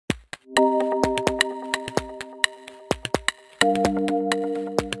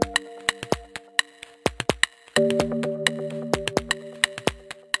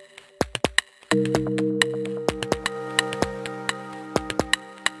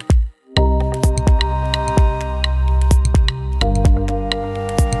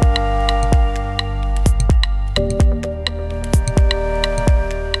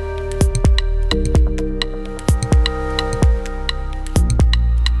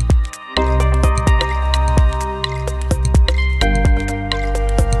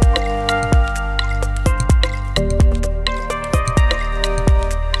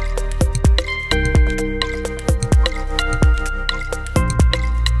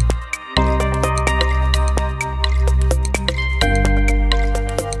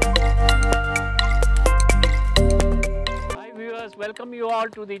welcome you all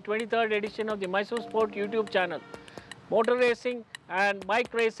to the 23rd edition of the Mysore Sport YouTube channel. Motor racing and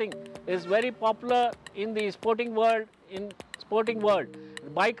bike racing is very popular in the sporting world.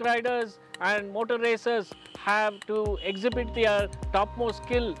 Bike riders and motor racers have to exhibit their topmost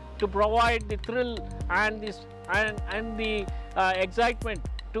skill to provide the thrill and the excitement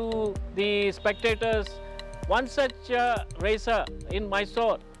to the spectators. One such racer in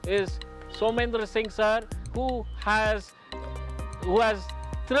Mysore is Somender Singh sir, who has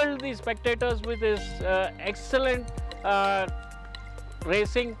thrilled the spectators with his excellent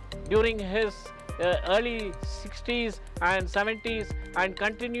racing during his early 60s and 70s, and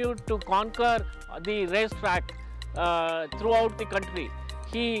continued to conquer the racetrack throughout the country.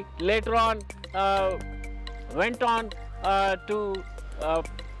 He later on went on to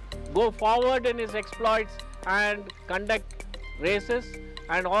go forward in his exploits and conduct races,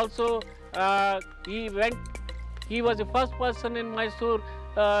 and also he was the first person in Mysore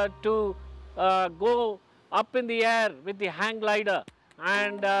to go up in the air with the hang glider,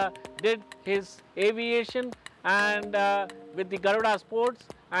 and did his aviation and with the Garuda Sports,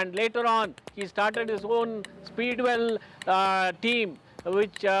 and later on he started his own speedwell team,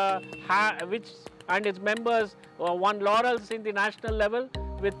 which and its members won laurels in the national level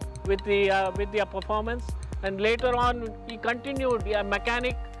with their performance. And later on he continued. A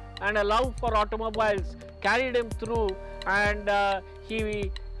mechanic and a love for automobiles carried him through, and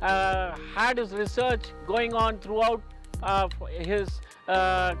he had his research going on throughout his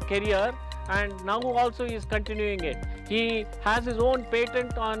career, and now also he is continuing it. He has his own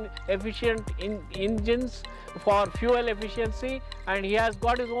patent on efficient engines for fuel efficiency, and he has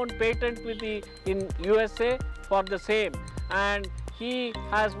got his own patent in USA for the same. And he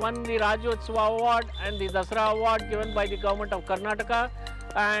has won the Rajyotsava Award and the Dasara Award given by the government of Karnataka,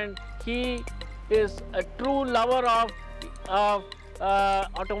 and he is a true lover of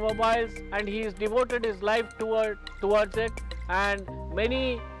automobiles, and he has devoted his life towards it, and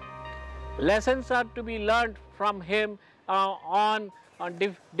many lessons are to be learned from him on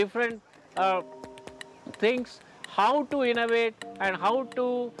different things, how to innovate and how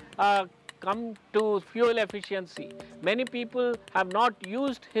to come to fuel efficiency. Many people have not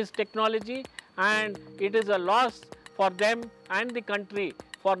used his technology, and it is a loss for them and the country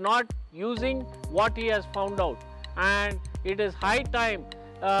for not using what he has found out. And it is high time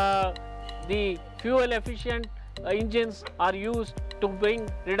the fuel efficient engines are used to bring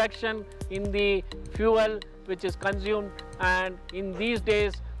reduction in the fuel which is consumed, and in these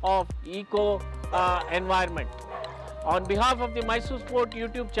days of eco environment. On behalf of the Mysore Sport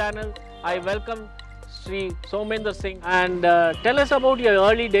YouTube channel, I welcome Sri Somender Singh, and tell us about your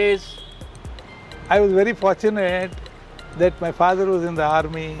early days. I was very fortunate that my father was in the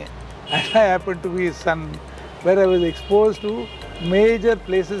army and I happened to be his son, where I was exposed to major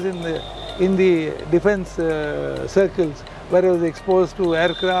places in the defense circles, where I was exposed to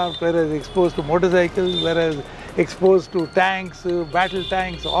aircraft, where I was exposed to motorcycles, where I was exposed to tanks, battle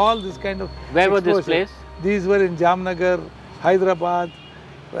tanks, all this kind of Where exposure. was this place? These were in Jamnagar, Hyderabad,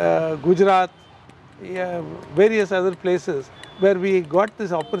 Gujarat, various other places where we got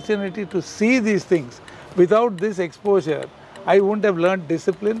this opportunity to see these things. Without this exposure, I wouldn't have learned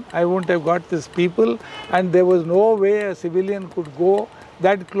discipline, I wouldn't have got these people, and there was no way a civilian could go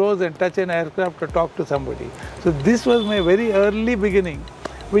that close and touch an aircraft to talk to somebody. So this was my very early beginning,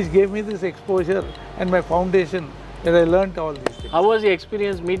 which gave me this exposure and my foundation that I learnt all these things. How was the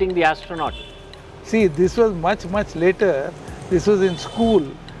experience meeting the astronaut? See, this was much later. This was in school,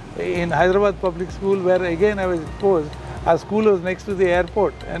 in Hyderabad Public School, where again I was exposed. Our school was next to the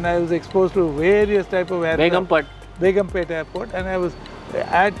airport, and I was exposed to various type of aircraft. Begumpet Airport, and I was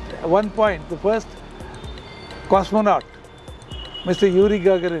at one point, the first cosmonaut, Mr. Yuri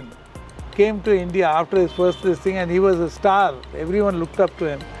Gagarin, came to India after his first thing, and he was a star. Everyone looked up to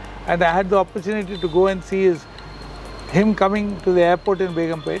him, and I had the opportunity to go and see him coming to the airport in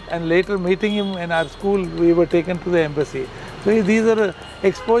Begumpet, and later meeting him in our school. We were taken to the embassy. So these are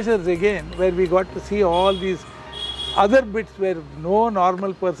exposures again, where we got to see all these other bits where no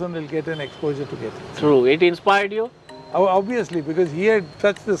normal person will get an exposure to get it. True. It inspired you? Obviously, because he had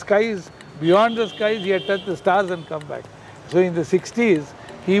touched the skies, beyond the skies, he had touched the stars and come back. So in the 60s,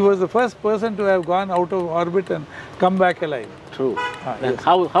 he was the first person to have gone out of orbit and come back alive. True. Yes.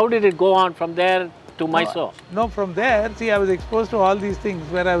 How did it go on from there to Mysore? No, from there, see, I was exposed to all these things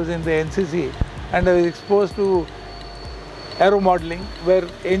where I was in the NCC, and I was exposed to aero modeling, where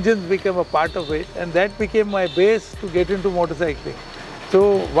engines became a part of it, and that became my base to get into motorcycling.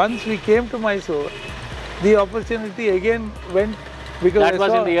 So once we came to Mysore, the opportunity again went Because that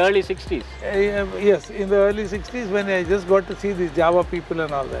was in the early 60s. Yes, in the early 60s when I just got to see these Java people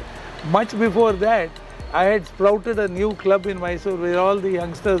and all that. Much before that, I had sprouted a new club in Mysore where all the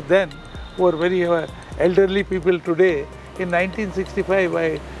youngsters then, who are very elderly people today, in 1965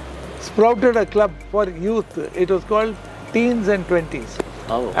 I sprouted a club for youth. It was called Teens and Twenties.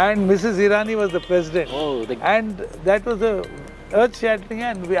 Oh. And Mrs. Irani was the president. Oh, and that was a earth-shattering,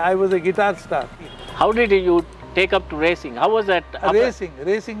 and I was a guitar star. How did you take up to racing? How was that?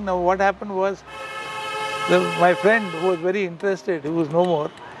 Racing. Now what happened was, my friend who was very interested, who was no more,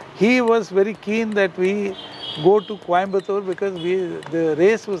 he was very keen that we go to Coimbatore because the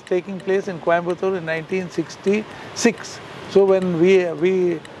race was taking place in Coimbatore in 1966. So when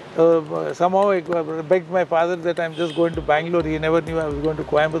we somehow I begged my father that I'm just going to Bangalore. He never knew I was going to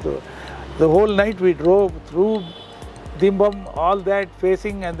Coimbatore. The whole night we drove through Dimbam, all that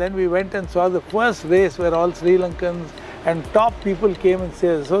facing, and then we went and saw the first race where all Sri Lankans and top people came and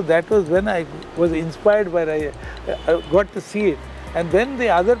said. So that was when I was inspired by I got to see it. And then the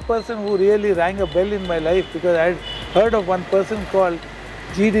other person who really rang a bell in my life, because I had heard of one person called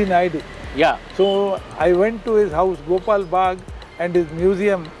G.D. Naidu. Yeah. So I went to his house, Gopal Bagh, and his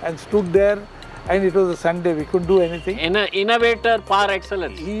museum, and stood there, and it was a Sunday, we couldn't do anything. Innovator par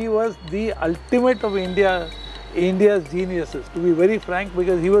excellence. He was the ultimate of India's geniuses, to be very frank,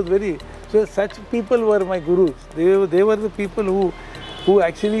 because he was so such people were my gurus. They were the people who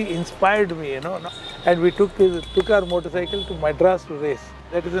actually inspired me, And we took our motorcycle to Madras to race.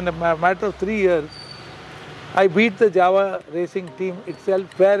 That is in a matter of 3 years. I beat the Java racing team itself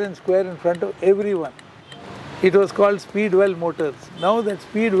fair and square in front of everyone. It was called Speedwell Motors. Now that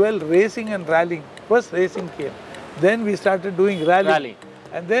Speedwell Racing and Rallying, first racing came. Then we started doing rallying.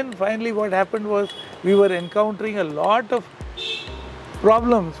 And then finally what happened was we were encountering a lot of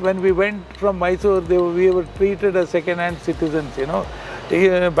problems when we went from Mysore. We were treated as second-hand citizens,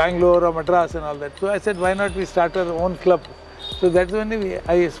 Bangalore or Madras and all that. So I said, why not we start our own club? So that's when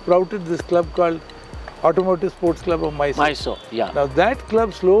I sprouted this club called Automotive Sports Club of Mysore. Mysore, yeah. Now that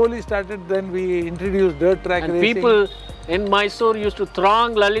club slowly started, then we introduced dirt track racing. People in Mysore used to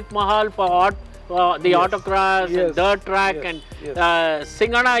throng Lalit Mahal for the autocross and dirt track and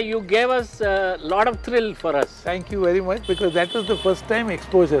Singana, you gave us a lot of thrill for us. Thank you very much, because that was the first time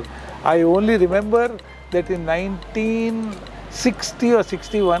exposure. I only remember that in 1960 or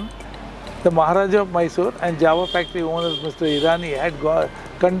 61, the Maharaja of Mysore and Java factory owners, Mr. Irani, had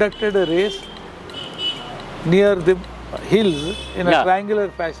conducted a race near the hills in a triangular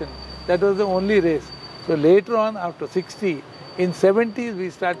fashion. That was the only race. So later on, after 60, in 70s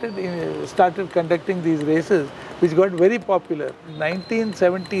we started conducting these races, which got very popular. In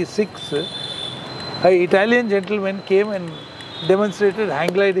 1976, an Italian gentleman came and demonstrated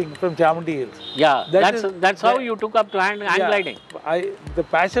hang gliding from Chamundi Hills. Yeah, that's how you took up to hang gliding. The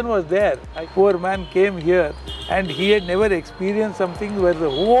passion was there. A poor man came here and he had never experienced something where the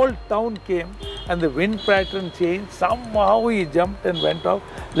whole town came and the wind pattern changed. Somehow he jumped and went off,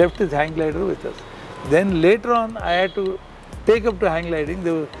 left his hang glider with us. Then later on I had to take up to hang gliding.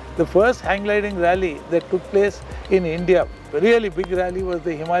 The first hang gliding rally that took place in India, a really big rally, was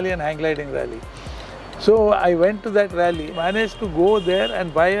the Himalayan hang gliding rally. So I went to that rally, managed to go there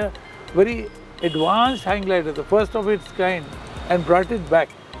and buy a very advanced hang glider, the first of its kind, and brought it back.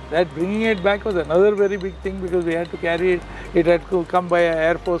 That bringing it back was another very big thing, because we had to carry it. It had to come by an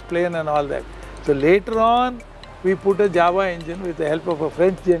Air Force plane and all that. So later on, we put a Java engine with the help of a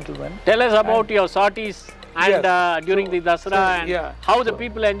French gentleman. Tell us about your sorties and during the Dasara and how the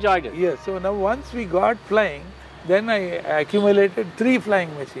people enjoyed it. Yes, so now once we got flying, then I accumulated 3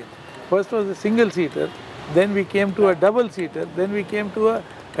 flying machines. First was a single-seater, then we came to a double-seater, then we came to a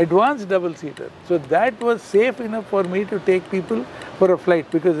advanced double-seater. So that was safe enough for me to take people for a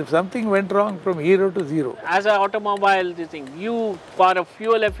flight, because if something went wrong, from 0 to 0. As an automobile, you for a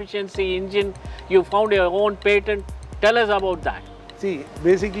fuel efficiency engine, you found your own patent. Tell us about that. See,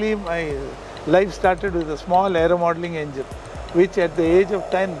 basically my life started with a small aero modeling engine, which at the age of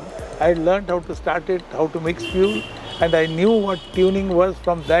 10, I had learned how to start it, how to mix fuel, and I knew what tuning was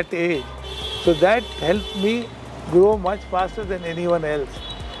from that age. So that helped me grow much faster than anyone else.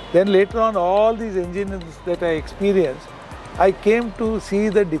 Then later on, all these engines that I experienced, I came to see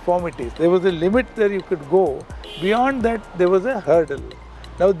the deformities. There was a limit that you could go. Beyond that, there was a hurdle.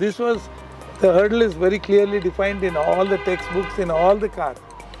 Now the hurdle is very clearly defined in all the textbooks, in all the cars.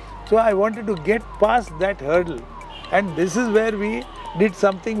 So I wanted to get past that hurdle. And this is where we did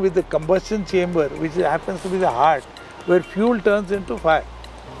something with the combustion chamber, which happens to be the heart, where fuel turns into fire.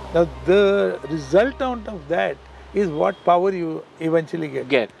 Now the resultant of that is what power you eventually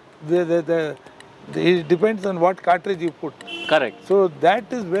get. It depends on what cartridge you put. Correct. So that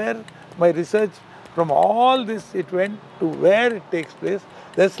is where my research, from all this, it went to where it takes place.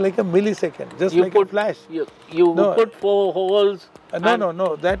 That's like a millisecond, just You like put a flash. You No. put 4 holes.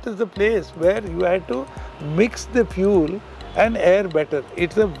 No. That is the place where you had to mix the fuel and air better.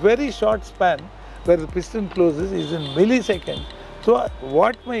 It's a very short span where the piston closes is in milliseconds. So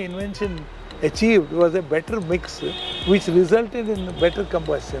what my invention achieved was a better mix, which resulted in better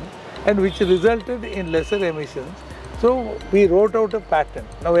combustion and which resulted in lesser emissions. So we wrote out a patent.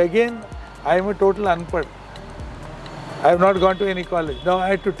 Now again, I am a total unpad. I have not gone to any college. Now I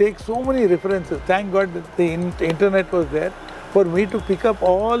had to take so many references. Thank God that the internet was there for me to pick up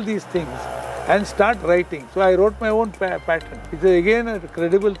all these things and start writing. So I wrote my own patent. It's again a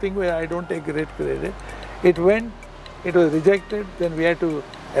credible thing where I don't take great credit. It went, it was rejected. Then we had to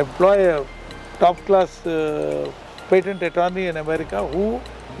employ a top-class patent attorney in America who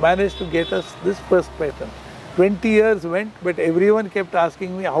managed to get us this first patent. 20 years went, but everyone kept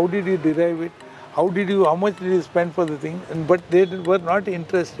asking me, how did you derive it? How much did you spend for the thing? But they were not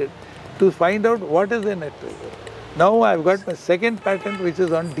interested to find out what is the net pressure. Now I've got my second patent, which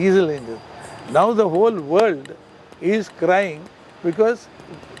is on diesel engine. Now the whole world is crying because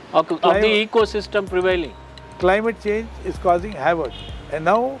of the ecosystem prevailing. Climate change is causing havoc. And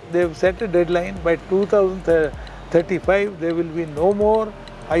now they've set a deadline by 2035, there will be no more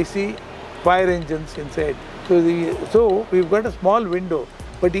IC fire engines inside. So we've got a small window.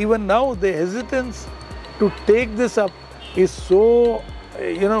 But even now, the hesitance to take this up is so,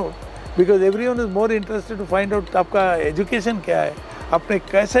 because everyone is more interested to find out आपका education क्या है, आपने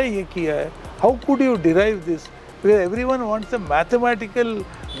कैसे ये किया है, how could you derive this? Because everyone wants a mathematical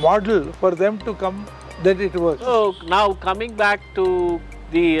model for them to come that it works. So now coming back to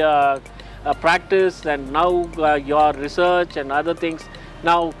the practice and now your research and other things.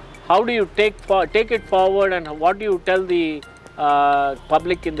 Now, how do you take it forward, and what do you tell the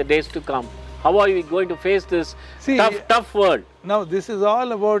public in the days to come? How are you going to face this tough world? Now this is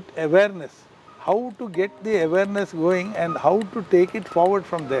all about awareness. How to get the awareness going and how to take it forward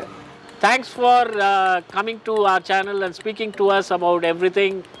from there. Thanks for coming to our channel and speaking to us about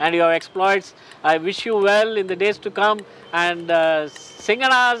everything and your exploits. I wish you well in the days to come, and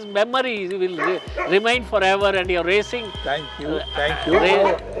Singhana's memory will remain forever, and your racing. Thank you. Thank you.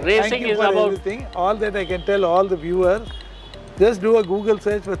 Racing Thank you is for about everything. All that I can tell all the viewers. Just do a Google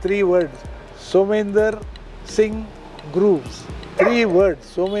search for 3 words. Somender Singh Grooves. 3 words.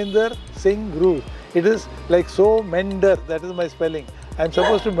 Somender Singh Grooves. It is like Somender. That is my spelling. I am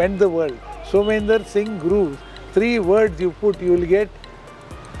supposed to mend the world. Somender Singh Grooves. 3 words you put, you will get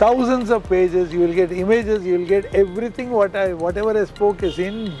thousands of pages, you will get images, you will get everything whatever I spoke is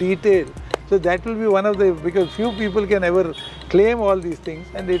in detail. So that will be one of the, because few people can ever claim all these things,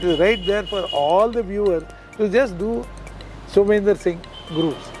 and it is right there for all the viewers to just do Somender Singh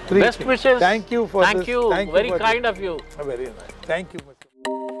Grooves. Best wishes. Thank you for this. Thank you. Very kind of you. Very nice. Thank you. Thank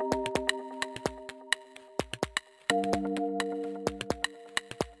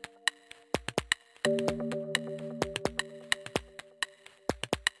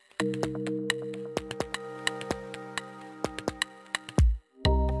you.